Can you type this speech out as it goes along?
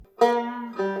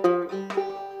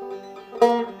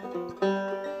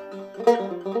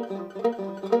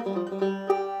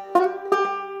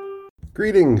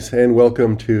Greetings and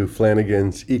welcome to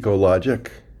Flanagan's Ecologic.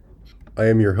 I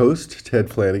am your host,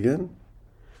 Ted Flanagan,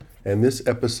 and this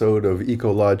episode of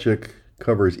Ecologic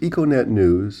covers EcoNet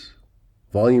News,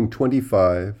 Volume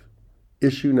 25,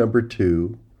 Issue Number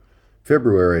 2,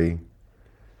 February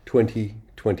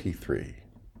 2023.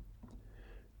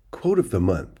 Quote of the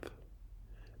month: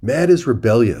 "Mad is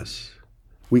rebellious.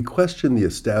 We question the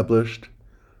established,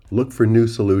 look for new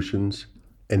solutions,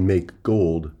 and make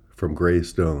gold from gray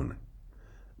stone."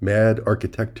 Mad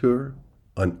Architecture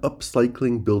on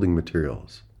Upcycling Building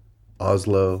Materials,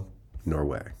 Oslo,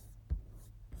 Norway.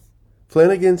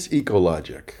 Flanagan's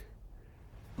Ecologic.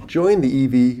 Join the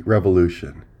EV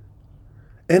revolution.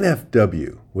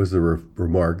 NFW was the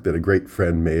remark that a great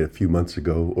friend made a few months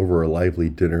ago over a lively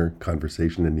dinner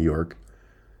conversation in New York.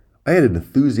 I had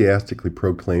enthusiastically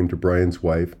proclaimed to Brian's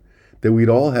wife that we'd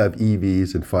all have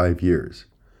EVs in 5 years.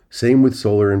 Same with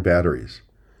solar and batteries.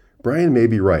 Brian may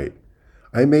be right.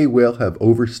 I may well have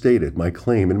overstated my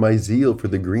claim and my zeal for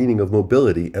the greening of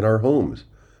mobility and our homes,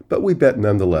 but we bet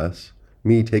nonetheless,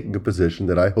 me taking a position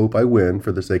that I hope I win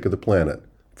for the sake of the planet,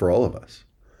 for all of us.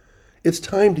 It's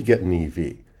time to get an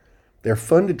EV. They're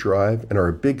fun to drive and are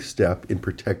a big step in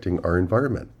protecting our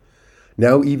environment.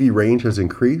 Now EV range has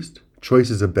increased,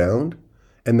 choices abound,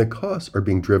 and the costs are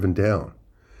being driven down.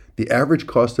 The average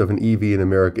cost of an EV in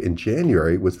America in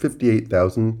January was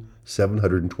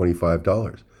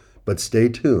 $58,725. But stay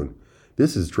tuned.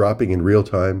 This is dropping in real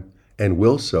time and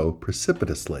will so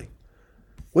precipitously.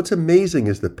 What's amazing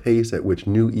is the pace at which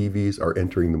new EVs are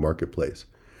entering the marketplace.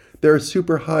 There are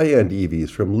super high-end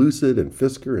EVs from Lucid and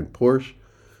Fisker and Porsche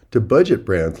to budget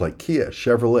brands like Kia,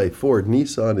 Chevrolet, Ford,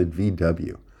 Nissan, and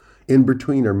VW. In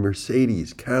between are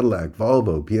Mercedes, Cadillac,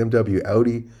 Volvo, BMW,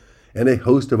 Audi, and a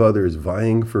host of others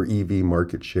vying for EV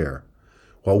market share.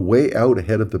 While way out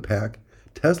ahead of the pack,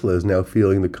 Tesla is now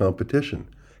feeling the competition,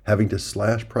 having to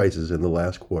slash prices in the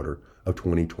last quarter of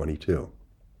 2022.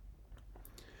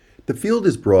 The field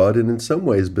is broad and in some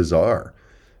ways bizarre.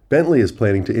 Bentley is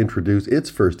planning to introduce its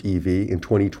first EV in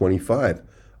 2025,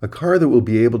 a car that will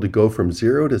be able to go from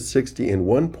 0 to 60 in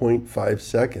 1.5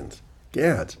 seconds.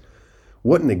 Gads,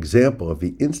 what an example of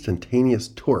the instantaneous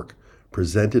torque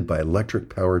presented by electric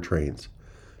powertrains.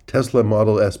 Tesla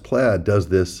Model S Plaid does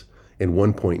this in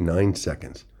 1.9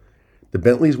 seconds. The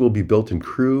Bentleys will be built in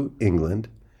Crewe, England,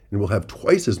 and will have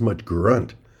twice as much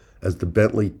grunt as the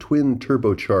Bentley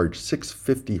twin-turbocharged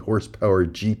 650 horsepower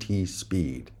GT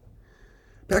Speed.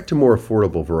 Back to more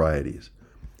affordable varieties.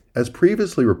 As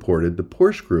previously reported, the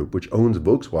Porsche Group, which owns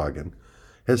Volkswagen,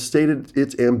 has stated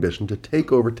its ambition to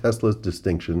take over Tesla's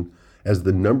distinction as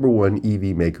the #1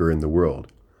 EV maker in the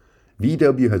world.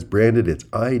 VW has branded its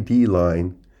ID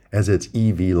line as its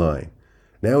EV line.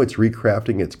 Now it's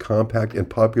recrafting its compact and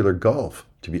popular Golf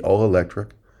to be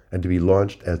all-electric and to be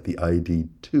launched as the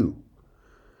ID.2.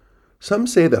 Some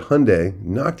say that Hyundai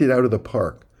knocked it out of the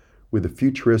park with the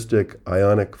futuristic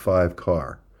Ioniq 5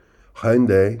 car.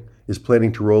 Hyundai is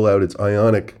planning to roll out its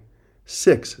Ioniq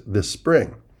 6 this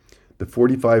spring. The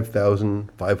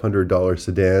 $45,500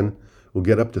 sedan will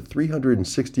get up to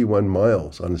 361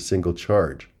 miles on a single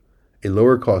charge. A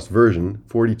lower-cost version,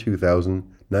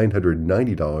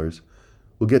 $42,990,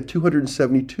 will get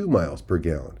 272 miles per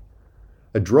gallon.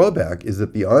 A drawback is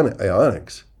that the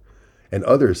Ioniqs and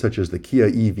others such as the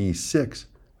Kia EV6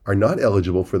 are not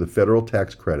eligible for the federal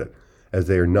tax credit as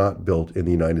they are not built in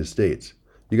the United States.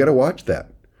 You got to watch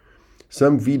that.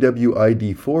 Some VW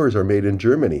ID4s are made in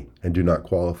Germany and do not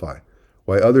qualify,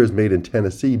 while others made in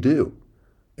Tennessee do.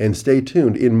 And stay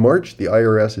tuned, in March the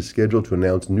IRS is scheduled to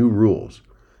announce new rules.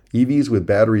 EVs with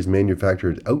batteries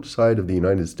manufactured outside of the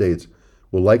United States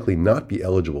will likely not be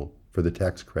eligible for the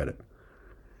tax credit.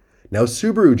 Now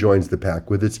Subaru joins the pack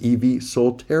with its EV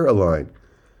Solterra line.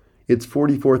 Its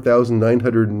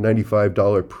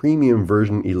 $44,995 premium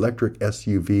version electric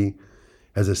SUV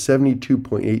has a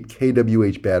 72.8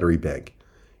 kWh battery bank.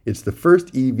 It's the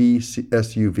first EV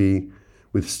SUV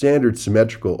with standard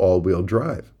symmetrical all-wheel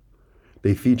drive.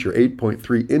 They feature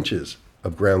 8.3 inches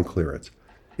of ground clearance.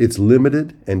 Its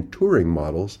limited and touring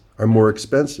models are more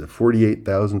expensive,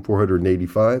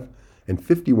 $48,485 and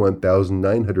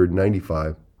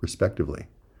 $51,995 respectively.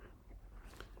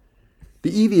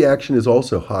 The EV action is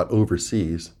also hot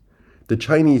overseas. The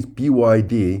Chinese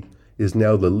BYD is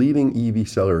now the leading EV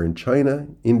seller in China,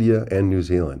 India, and New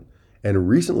Zealand, and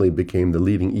recently became the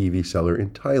leading EV seller in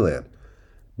Thailand.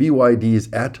 BYD's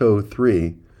Atto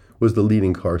 3 was the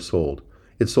leading car sold.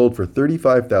 It sold for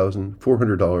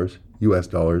 $35,400 US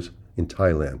dollars in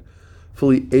Thailand.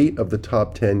 Fully 8 of the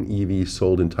top 10 EVs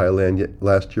sold in Thailand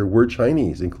last year were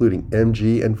Chinese, including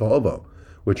MG and Volvo,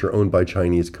 which are owned by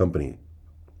Chinese companies.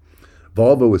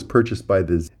 Volvo was purchased by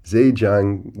the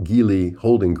Zhejiang Geely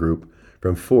Holding Group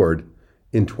from Ford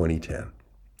in 2010.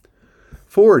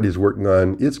 Ford is working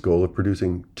on its goal of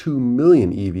producing 2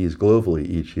 million EVs globally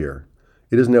each year.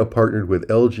 It has now partnered with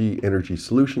LG Energy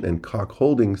Solution and Koch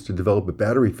Holdings to develop a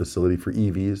battery facility for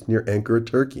EVs near Ankara,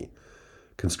 Turkey.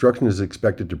 Construction is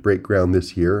expected to break ground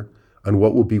this year on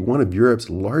what will be one of Europe's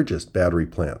largest battery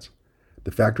plants.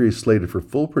 The factory is slated for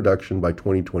full production by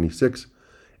 2026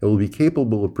 and will be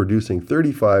capable of producing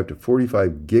 35 to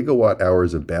 45 gigawatt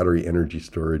hours of battery energy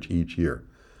storage each year.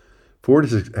 Ford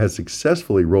has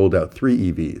successfully rolled out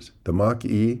 3 EVs, the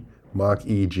Mach-E,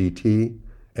 Mach-E GT,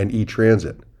 and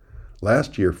E-Transit.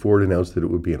 Last year, Ford announced that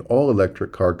it would be an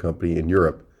all-electric car company in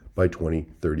Europe by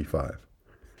 2035.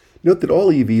 Note that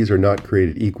all EVs are not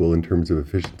created equal in terms of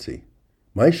efficiency.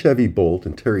 My Chevy Bolt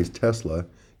and Terry's Tesla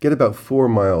get about 4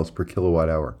 miles per kilowatt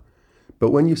hour.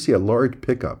 But when you see a large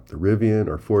pickup, the Rivian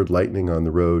or Ford Lightning on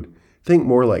the road, think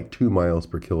more like 2 miles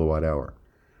per kilowatt hour.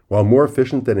 While more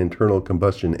efficient than internal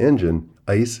combustion engine,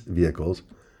 ICE vehicles,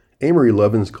 Amory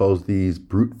Lovins calls these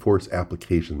brute force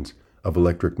applications of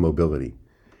electric mobility.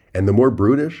 And the more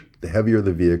brutish, the heavier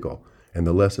the vehicle, and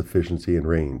the less efficiency and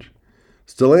range.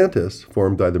 Stellantis,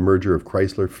 formed by the merger of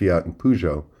Chrysler, Fiat, and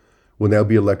Peugeot, will now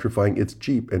be electrifying its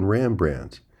Jeep and Ram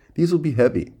brands. These will be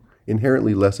heavy,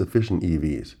 inherently less efficient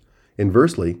EVs.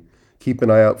 Inversely, keep an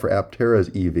eye out for Aptera's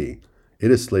EV. It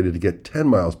is slated to get 10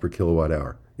 miles per kilowatt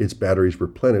hour, its batteries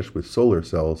replenished with solar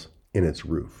cells in its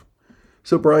roof.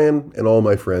 So Brian and all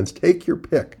my friends, take your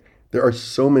pick. There are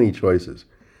so many choices.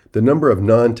 The number of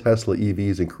non-Tesla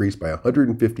EVs increased by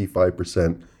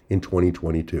 155% in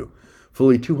 2022,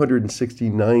 fully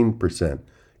 269%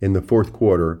 in the fourth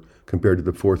quarter compared to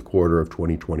the fourth quarter of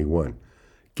 2021.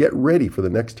 Get ready for the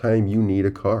next time you need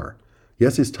a car.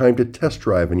 Yes, it's time to test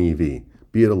drive an EV,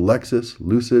 be it a Lexus,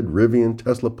 Lucid, Rivian,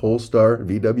 Tesla Polestar,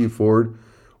 VW Ford,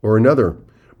 or another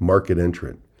market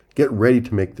entrant. Get ready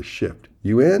to make the shift.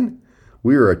 You in?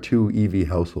 We are a 2 EV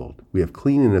household. We have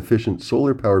clean and efficient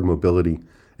solar-powered mobility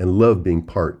and love being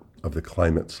part of the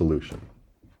climate solution.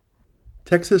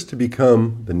 Texas to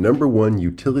become the #1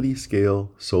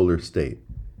 utility-scale solar state.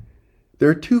 There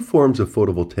are 2 forms of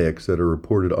photovoltaics that are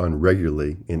reported on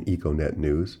regularly in EcoNet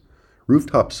news.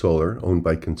 Rooftop solar, owned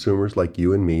by consumers like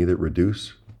you and me that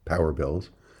reduce power bills,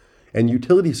 and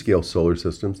utility-scale solar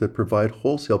systems that provide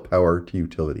wholesale power to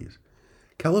utilities.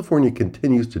 California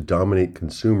continues to dominate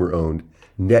consumer-owned,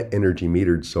 net energy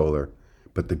metered solar,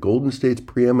 but the Golden State's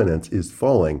preeminence is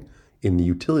falling in the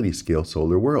utility-scale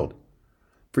solar world.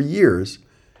 For years,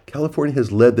 California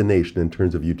has led the nation in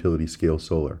terms of utility-scale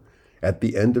solar. At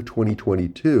the end of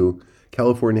 2022,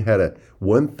 California had a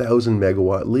 1,000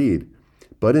 megawatt lead,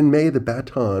 but in May the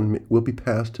baton will be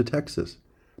passed to Texas.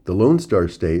 The Lone Star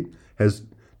State has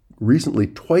recently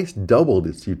twice doubled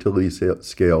its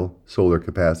utility-scale solar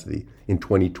capacity in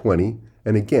 2020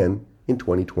 and again in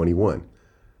 2021.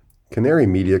 Canary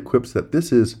Media quips that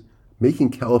this is making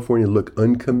California look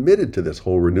uncommitted to this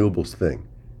whole renewables thing.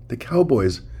 The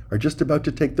cowboys are just about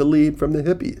to take the lead from the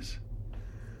hippies.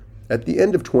 At the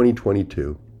end of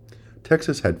 2022,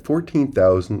 Texas had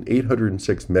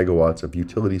 14,806 megawatts of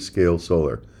utility-scale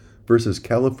solar versus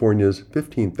California's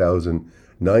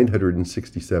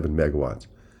 15,967 megawatts.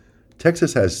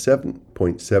 Texas has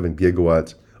 7.7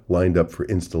 gigawatts lined up for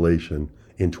installation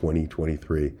in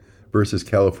 2023 versus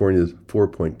California's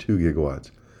 4.2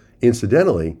 gigawatts.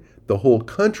 Incidentally, the whole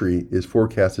country is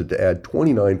forecasted to add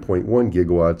 29.1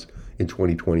 gigawatts in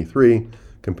 2023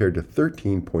 compared to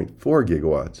 13.4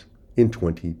 gigawatts in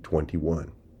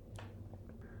 2021.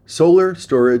 Solar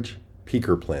storage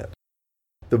peaker plant.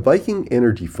 The Viking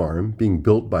Energy Farm, being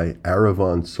built by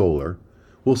Aravon Solar,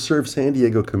 will serve San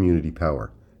Diego Community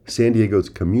Power, San Diego's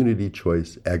community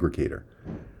choice aggregator.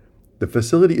 The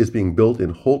facility is being built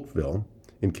in Holtville,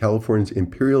 in California's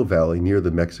Imperial Valley near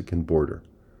the Mexican border.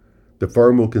 The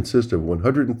farm will consist of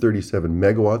 137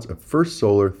 megawatts of First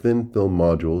Solar thin film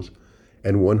modules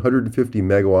and 150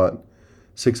 megawatt,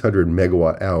 600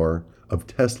 megawatt hour of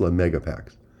Tesla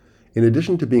Megapacks. In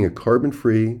addition to being a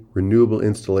carbon-free, renewable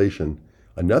installation,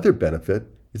 another benefit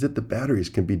is that the batteries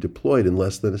can be deployed in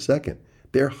less than a second.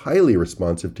 They're highly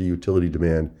responsive to utility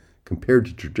demand compared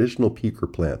to traditional peaker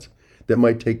plants that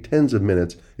might take tens of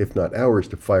minutes, if not hours,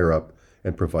 to fire up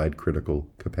and provide critical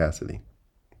capacity.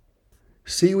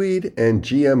 Seaweed and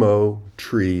GMO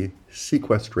tree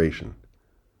sequestration.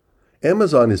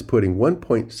 Amazon is putting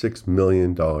 $1.6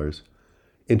 million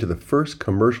into the first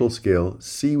commercial-scale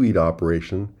seaweed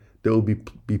operation that will be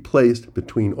placed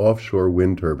between offshore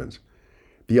wind turbines.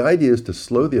 The idea is to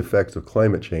slow the effects of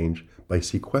climate change by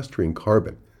sequestering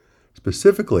carbon.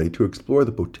 specifically to explore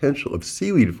the potential of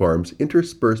seaweed farms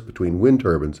interspersed between wind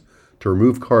turbines to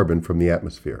remove carbon from the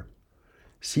atmosphere.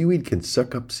 Seaweed can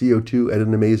suck up CO2 at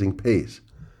an amazing pace.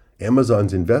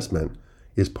 Amazon's investment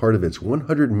is part of its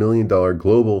 $100 million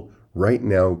global Right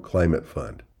Now Climate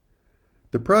Fund.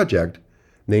 The project,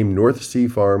 named North Sea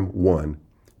Farm 1,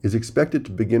 is expected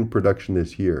to begin production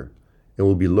this year and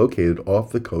will be located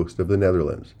off the coast of the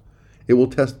Netherlands. It will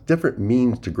test different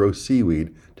means to grow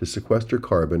seaweed to sequester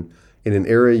carbon in an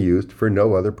area used for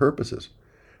no other purposes.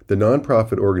 The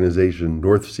nonprofit organization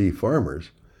North Sea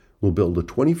Farmers will build a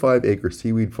 25-acre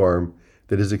seaweed farm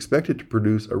that is expected to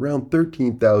produce around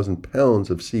 13,000 pounds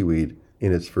of seaweed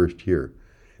in its first year.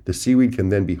 The seaweed can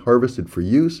then be harvested for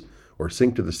use or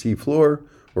sink to the sea floor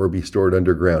or be stored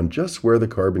underground just where the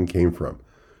carbon came from.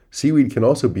 Seaweed can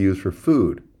also be used for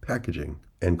food, packaging,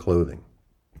 and clothing.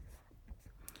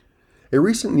 A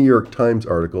recent New York Times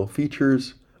article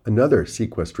features another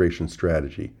sequestration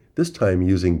strategy, this time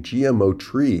using GMO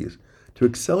trees to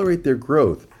accelerate their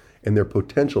growth and their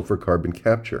potential for carbon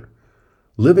capture.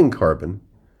 Living Carbon,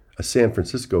 a San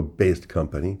Francisco-based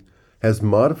company, has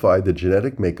modified the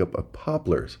genetic makeup of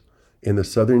poplars in the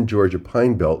southern Georgia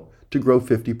pine belt to grow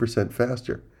 50%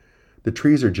 faster. The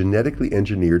trees are genetically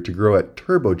engineered to grow at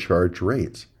turbocharged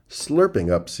rates,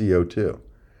 slurping up CO2.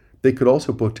 They could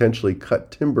also potentially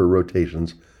cut timber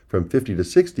rotations from 50 to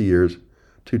 60 years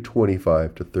to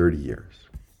 25 to 30 years.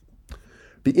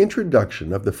 The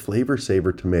introduction of the Flavor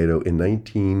Saver tomato in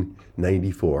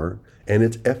 1994 and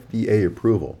its FDA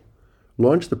approval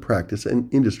launched the practice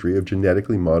and industry of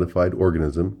genetically modified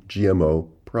organism, GMO,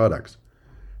 products.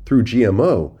 Through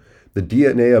GMO, the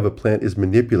DNA of a plant is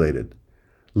manipulated.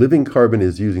 Living Carbon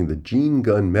is using the gene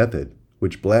gun method,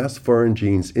 which blasts foreign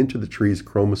genes into the tree's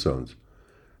chromosomes.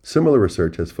 Similar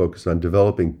research has focused on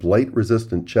developing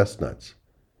blight-resistant chestnuts.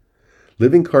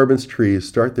 Living Carbon's trees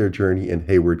start their journey in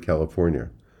Hayward, California.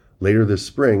 Later this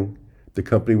spring, the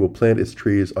company will plant its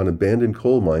trees on abandoned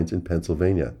coal mines in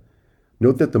Pennsylvania.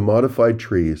 Note that the modified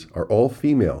trees are all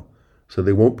female, so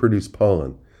they won't produce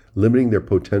pollen, limiting their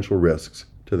potential risks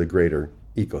to the greater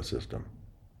ecosystem.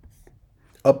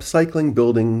 Upcycling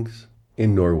buildings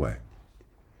in Norway.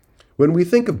 When we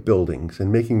think of buildings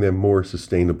and making them more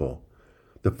sustainable,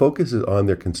 the focus is on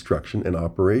their construction and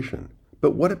operation.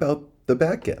 But what about the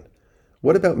back end?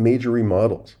 What about major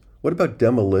remodels? What about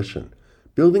demolition?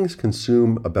 Buildings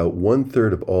consume about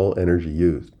 1/3 of all energy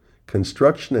used.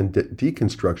 Construction and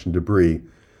deconstruction debris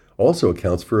also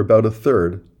accounts for about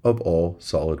 1/3 of all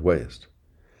solid waste.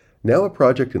 Now a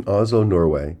project in Oslo,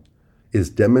 Norway, is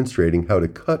demonstrating how to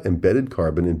cut embedded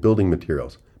carbon in building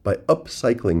materials by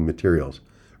upcycling materials,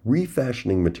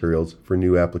 refashioning materials for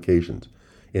new applications,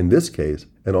 in this case,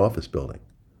 an office building.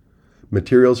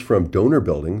 Materials from donor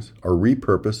buildings are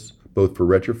repurposed both for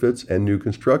retrofits and new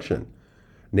construction.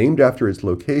 Named after its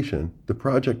location, the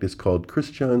project is called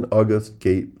Christian August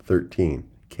Gate 13,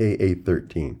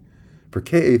 KA13. For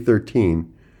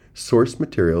KA13, sourced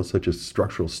materials such as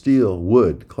structural steel,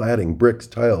 wood, cladding, bricks,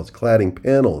 tiles, cladding,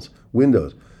 panels,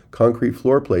 windows, concrete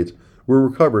floor plates were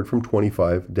recovered from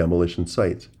 25 demolition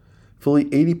sites.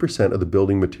 Fully 80% of the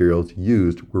building materials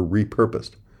used were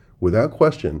repurposed. Without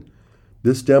question,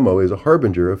 this demo is a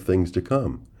harbinger of things to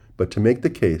come. But to make the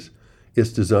case,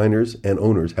 its designers and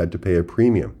owners had to pay a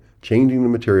premium, changing the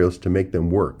materials to make them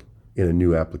work in a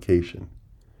new application.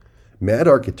 Mad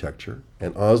Architecture,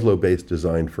 an Oslo-based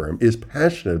design firm, is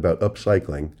passionate about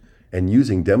upcycling and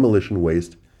using demolition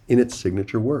waste in its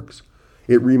signature works.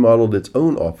 It remodeled its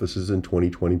own offices in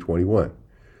 2020-21,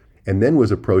 and then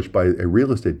was approached by a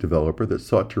real estate developer that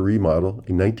sought to remodel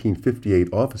a 1958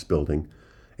 office building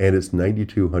and its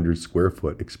 9,200 square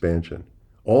foot expansion.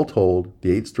 All told,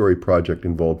 the 8-story project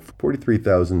involved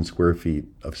 43,000 square feet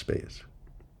of space.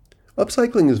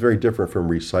 Upcycling is very different from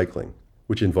recycling,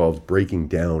 which involves breaking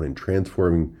down and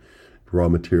transforming raw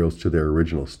materials to their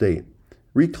original state.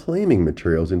 Reclaiming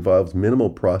materials involves minimal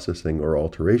processing or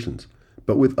alterations,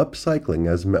 but with upcycling,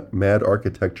 as Mad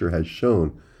Architecture has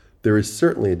shown, there is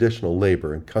certainly additional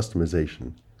labor and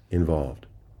customization involved.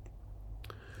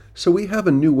 So we have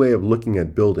a new way of looking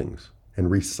at buildings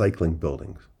and recycling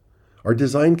buildings. Our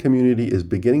design community is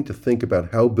beginning to think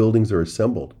about how buildings are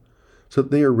assembled so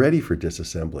that they are ready for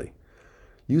disassembly.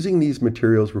 Using these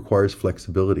materials requires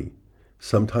flexibility.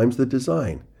 Sometimes the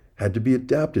design had to be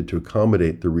adapted to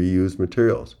accommodate the reused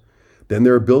materials. Then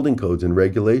there are building codes and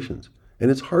regulations,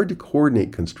 and it's hard to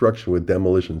coordinate construction with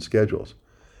demolition schedules.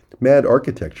 Mad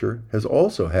Architecture has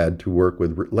also had to work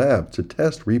with labs to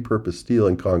test repurposed steel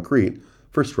and concrete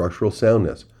for structural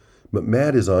soundness. But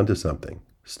Mad is onto something.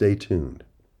 Stay tuned.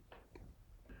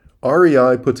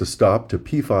 REI puts a stop to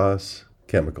PFAS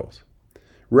chemicals.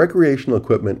 Recreational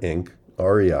Equipment Inc.,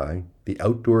 REI, the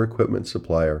outdoor equipment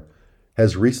supplier,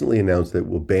 has recently announced that it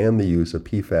will ban the use of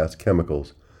PFAS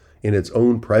chemicals in its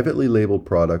own privately labeled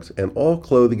products and all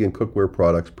clothing and cookware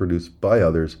products produced by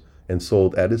others and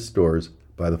sold at its stores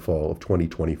by the fall of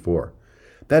 2024.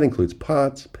 That includes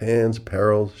pots, pans,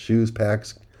 apparel, shoes,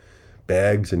 packs,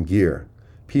 bags, and gear.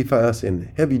 PFAS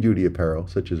in heavy-duty apparel,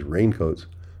 such as raincoats,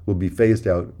 will be phased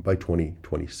out by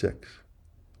 2026.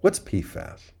 What's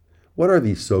PFAS? What are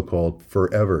these so-called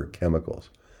forever chemicals?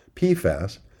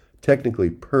 PFAS, technically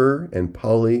per- and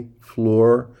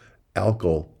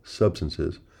polyfluoroalkyl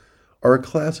substances, are a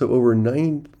class of over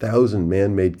 9,000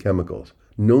 man-made chemicals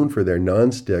known for their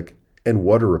non-stick and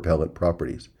water-repellent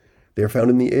properties. They are found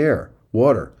in the air,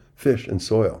 water, fish, and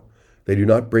soil. They do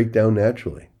not break down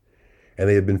naturally, and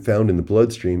they have been found in the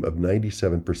bloodstream of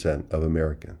 97% of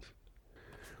Americans.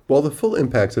 While the full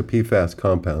impacts of PFAS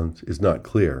compounds is not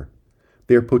clear,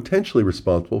 they are potentially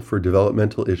responsible for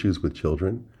developmental issues with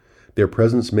children. Their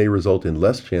presence may result in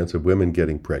less chance of women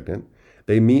getting pregnant.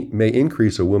 They may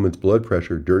increase a woman's blood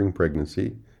pressure during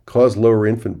pregnancy, cause lower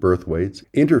infant birth weights,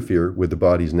 interfere with the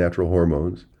body's natural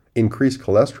hormones, increase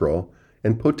cholesterol,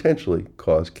 and potentially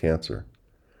cause cancer.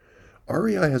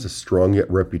 REI has a strong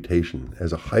reputation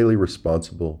as a highly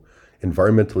responsible,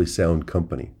 environmentally sound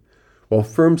company. While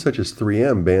firms such as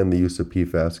 3M ban the use of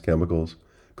PFAS chemicals,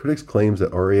 critics claim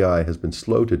that REI has been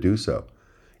slow to do so.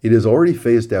 It has already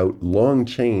phased out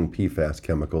long-chain PFAS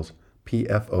chemicals,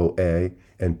 PFOA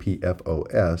and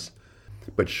PFOS,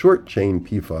 but short-chain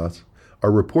PFAS are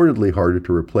reportedly harder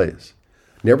to replace.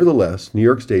 Nevertheless, New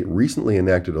York State recently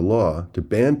enacted a law to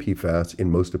ban PFAS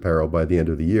in most apparel by the end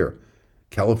of the year.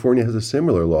 California has a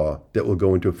similar law that will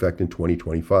go into effect in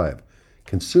 2025.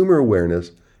 Consumer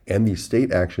awareness and these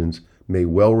state actions may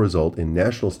well result in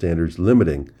national standards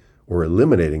limiting or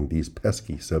eliminating these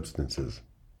pesky substances.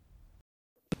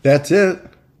 That's it.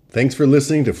 Thanks for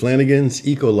listening to Flanagan's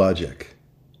Ecologic.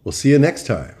 We'll see you next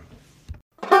time.